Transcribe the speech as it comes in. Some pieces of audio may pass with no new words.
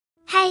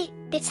Hey,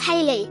 it's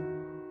Hayley.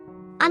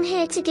 I'm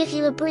here to give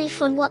you a brief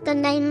on what the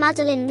name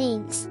Madalyn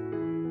means.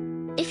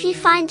 If you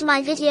find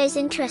my videos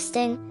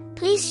interesting,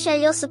 please show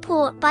your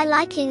support by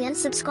liking and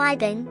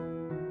subscribing.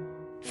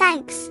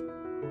 Thanks.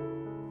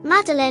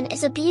 Madalyn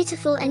is a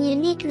beautiful and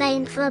unique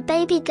name for a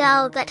baby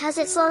girl that has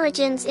its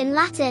origins in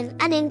Latin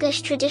and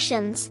English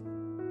traditions.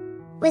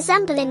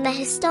 Resembling the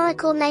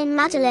historical name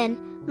Madalyn,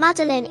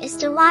 Madalyn is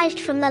derived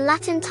from the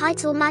Latin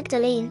title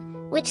Magdalene,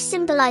 which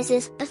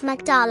symbolizes of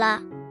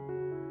Magdala.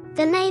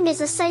 The name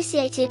is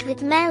associated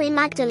with Mary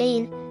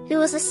Magdalene, who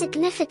was a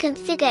significant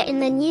figure in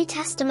the New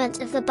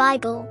Testament of the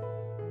Bible.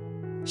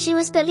 She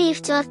was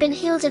believed to have been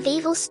healed of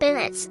evil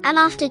spirits, and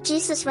after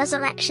Jesus'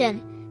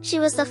 resurrection, she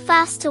was the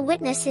first to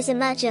witness his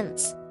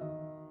emergence.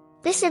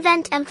 This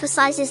event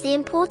emphasizes the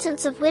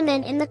importance of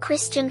women in the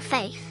Christian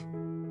faith.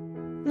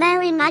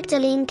 Mary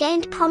Magdalene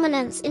gained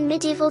prominence in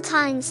medieval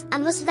times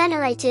and was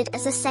venerated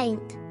as a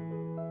saint.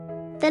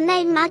 The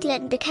name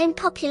Madeleine became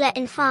popular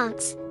in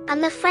France,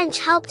 and the French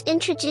helped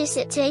introduce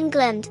it to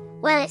England,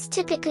 where it's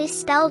typically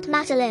spelled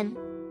Madeleine.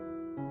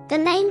 The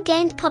name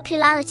gained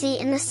popularity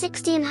in the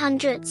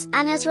 1600s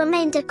and has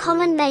remained a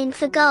common name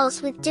for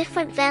girls with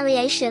different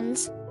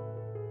variations.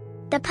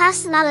 The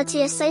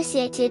personality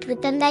associated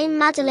with the name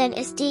Madalyn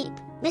is deep,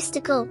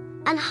 mystical,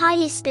 and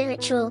highly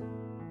spiritual.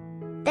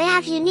 They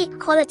have unique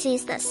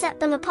qualities that set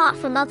them apart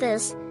from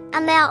others,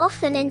 and they are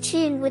often in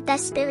tune with their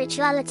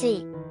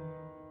spirituality.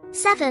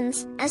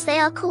 Sevens, as they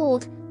are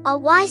called, are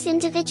wise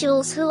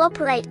individuals who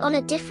operate on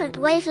a different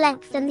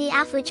wavelength than the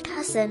average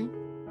person.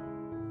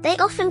 They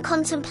often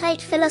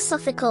contemplate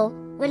philosophical,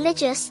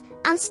 religious,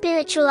 and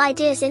spiritual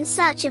ideas in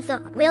search of the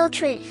real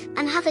truth,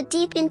 and have a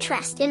deep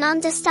interest in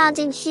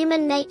understanding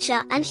human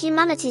nature and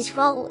humanity's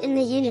role in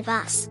the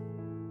universe.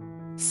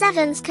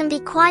 Sevens can be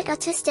quite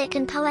artistic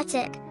and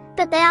poetic,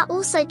 but they are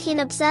also keen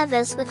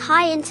observers with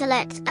high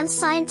intellect and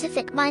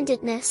scientific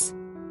mindedness.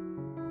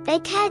 They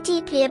care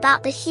deeply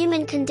about the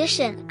human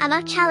condition and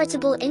are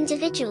charitable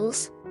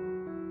individuals.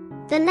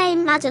 The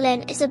name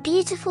Madalyn is a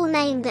beautiful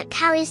name that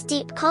carries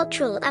deep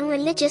cultural and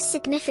religious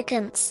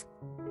significance.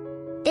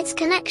 Its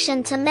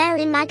connection to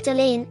Mary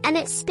Magdalene and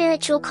its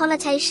spiritual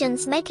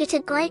connotations make it a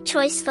great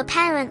choice for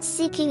parents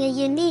seeking a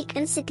unique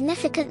and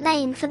significant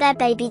name for their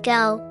baby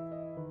girl.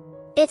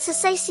 Its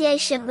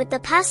association with the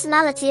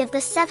personality of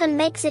the seven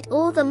makes it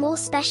all the more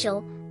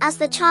special, as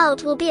the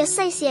child will be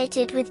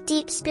associated with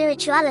deep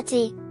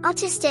spirituality,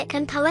 artistic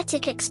and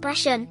poetic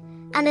expression,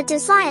 and a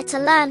desire to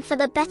learn for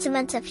the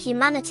betterment of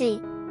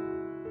humanity.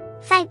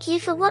 Thank you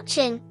for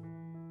watching.